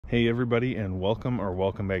Hey everybody, and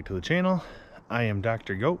welcome back to the channel. I am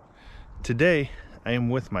Dr. Goat. Today I am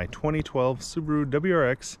with my 2012 Subaru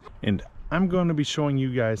WRX and I'm going to be showing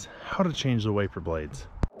you guys how to change the wiper blades.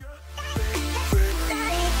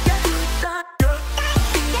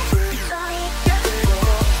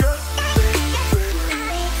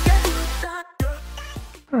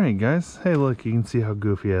 Alright guys, hey look, you can see how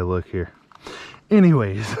goofy I look here.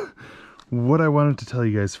 Anyways, what I wanted to tell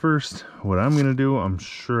you guys first, what I'm going to do, I'm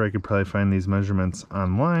sure I could probably find these measurements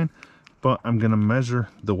online, but I'm going to measure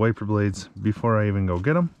the wiper blades before I even go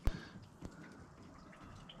get them.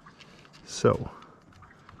 So,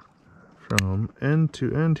 from end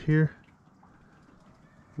to end here,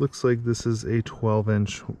 looks like this is a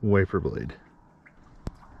 12-inch wiper blade.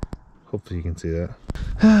 Hopefully you can see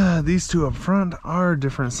that. These two up front are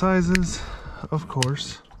different sizes, of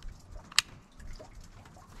course.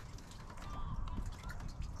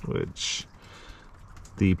 Which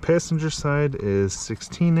the passenger side is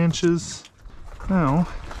 16 inches. Now,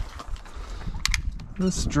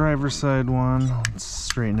 this driver's side one, let's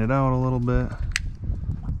straighten it out a little bit.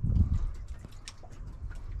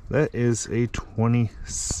 That is a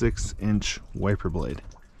 26-inch wiper blade.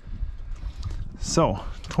 So,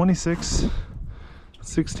 26,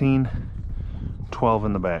 16, 12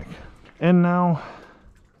 in the back. And now,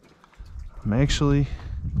 I'm actually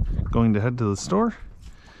going to head to the store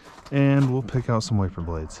and we'll pick out some wiper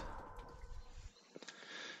blades.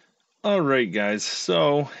 Alright guys,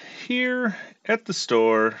 so here at the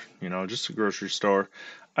store, just a grocery store,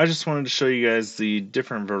 I just wanted to show you guys the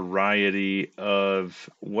different variety of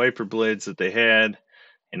wiper blades that they had.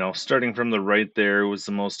 Starting from the right there was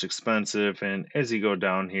the most expensive, and as you go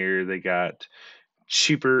down here they got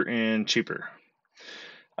cheaper and cheaper.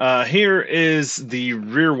 Here is the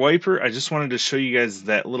rear wiper. I just wanted to show you guys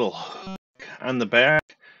that little hook on the back.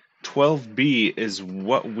 12B is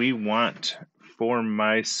what we want for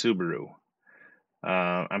my Subaru.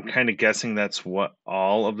 I'm kind of guessing that's what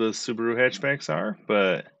all of the Subaru hatchbacks are,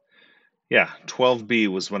 but yeah, 12B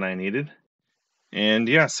was what I needed. And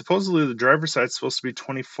yeah, supposedly the driver's side is supposed to be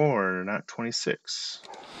 24, not 26.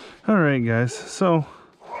 Alright guys, so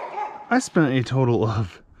I spent a total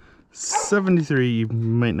of 73, you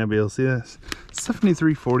might not be able to see this,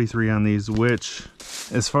 73.43 on these, which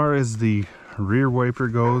as far as the rear wiper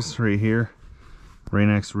goes, right here,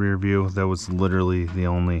 Rain-X rear view, that was literally the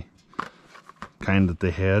only kind that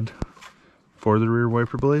they had for the rear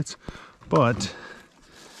wiper blades. But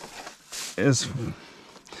as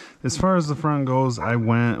far as the front goes, I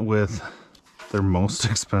went with their most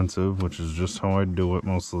expensive, which is just how I do it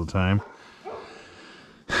most of the time.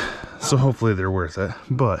 So hopefully they're worth it.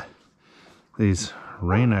 But these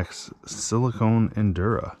Rain-X Silicone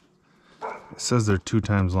Endura, it says they're 2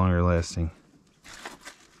 times longer lasting.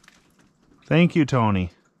 Thank you,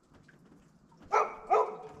 Tony.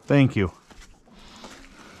 Thank you.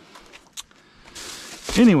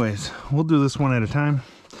 Anyways, we'll do this one at a time.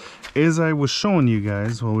 As I was showing you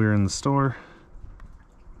guys while we were in the store,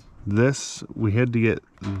 we had to get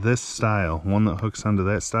this style, one that hooks onto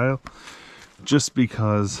that style, just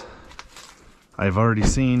because I've already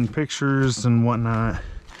seen pictures and whatnot,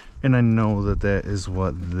 and I know that that is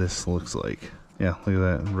what this looks like. Yeah, look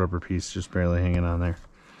at that rubber piece just barely hanging on there.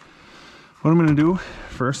 What I'm going to do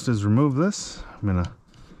first is remove this. I'm going to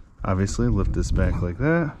obviously lift this back like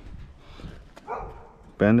that,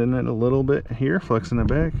 bending it a little bit here, flexing it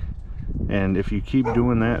back, and if you keep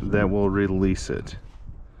doing that, that will release it.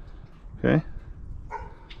 Okay?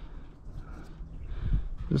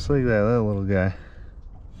 Just like that little guy.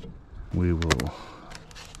 We will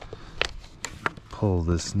pull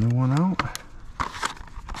this new one out.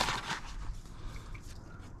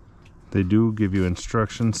 They do give you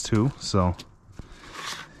instructions too, so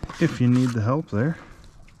if you need the help there.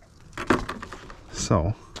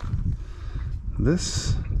 So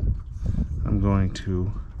this I'm going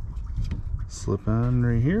to slip on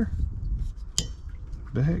right here,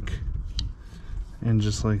 back, and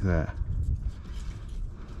just like that.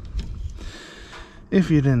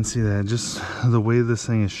 If you didn't see that, just the way this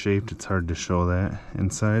thing is shaped, it's hard to show that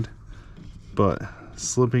inside, but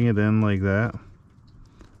slipping it in like that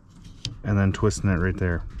and then twisting it right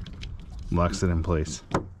there locks it in place.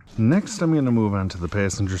 Next, I'm going to move on to the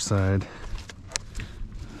passenger side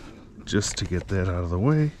just to get that out of the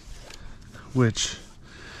way, which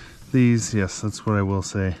these, yes, that's what I will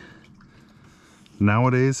say.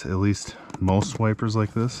 Nowadays, at least most wipers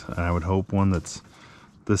like this, and I would hope one that's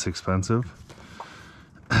this expensive,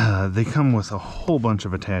 they come with a whole bunch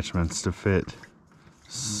of attachments to fit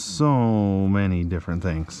so many different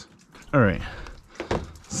things. Alright,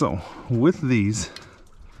 so with these,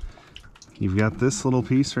 you've got this little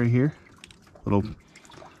piece right here, little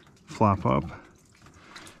flop up,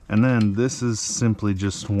 and then this is simply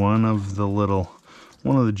just one of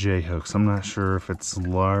the J hooks. I'm not sure if it's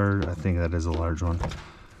large. I think that is a large one,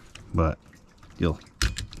 but you'll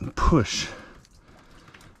push.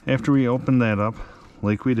 After we open that up,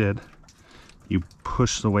 like we did, you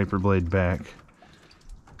push the wiper blade back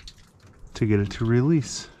to get it to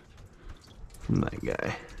release from that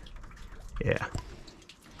guy. Yeah.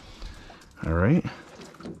 All right.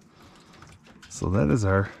 So that is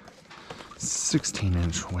our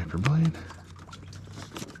 16-inch wiper blade.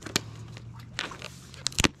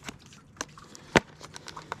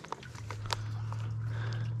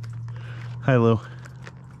 Hi, Lou. Okay,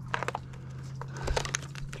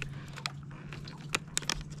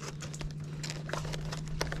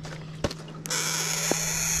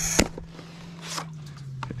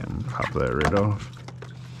 I'm gonna pop that right off.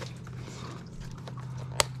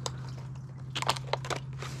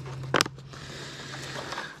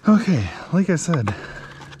 Okay, like I said,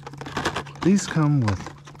 these come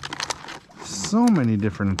with so many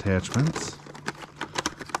different attachments,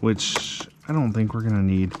 which I don't think we're gonna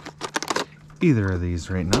need either of these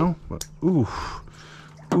right now, but ooh,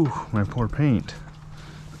 my poor paint.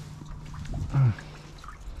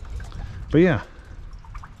 But yeah,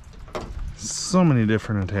 so many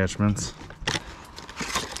different attachments.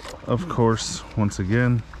 Of course, once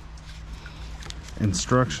again,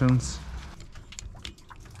 instructions.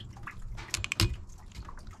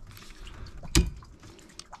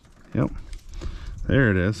 Yep,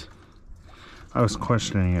 there it is. I was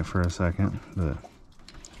questioning it for a second, but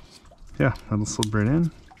yeah, that'll slip right in.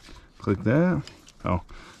 Click that. Oh,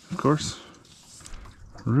 of course,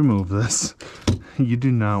 remove this. You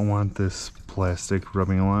do not want this plastic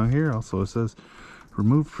rubbing along here. Also, it says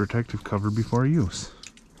remove protective cover before use.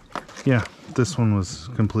 Yeah, this one was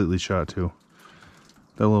completely shot too.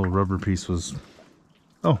 That little rubber piece was...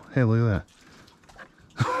 Oh, hey, look at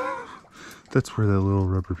that. That's where that little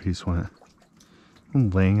rubber piece went. I'm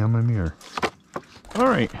laying on my mirror. All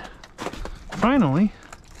right, finally,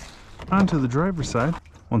 onto the driver's side.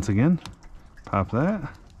 Once again, pop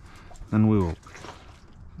that. Then we will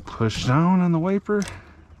push down on the wiper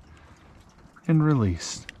and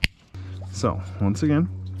release. So, once again,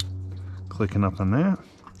 clicking up on that.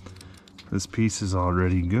 This piece is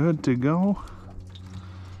already good to go.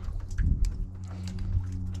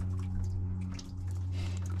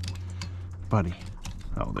 Buddy.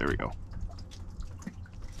 Oh, there we go.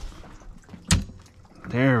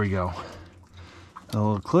 There we go. A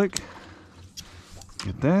little click.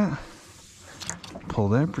 Get that. Pull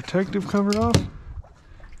that protective cover off.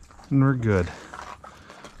 And we're good.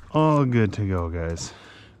 All good to go, guys.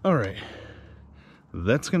 All right.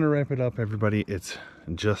 That's going to wrap it up, everybody. It's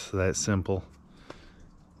just that simple.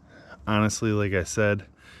 Honestly, like I said,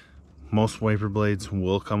 most wiper blades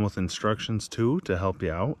will come with instructions too to help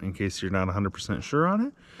you out in case you're not 100% sure on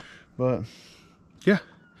it. But yeah,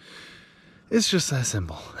 it's just that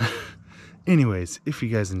simple. Anyways, if you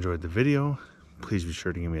guys enjoyed the video, please be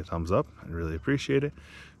sure to give me a thumbs up. I'd really appreciate it.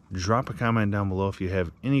 Drop a comment down below if you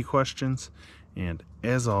have any questions. And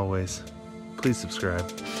as always, please subscribe,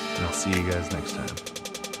 and I'll see you guys next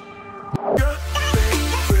time.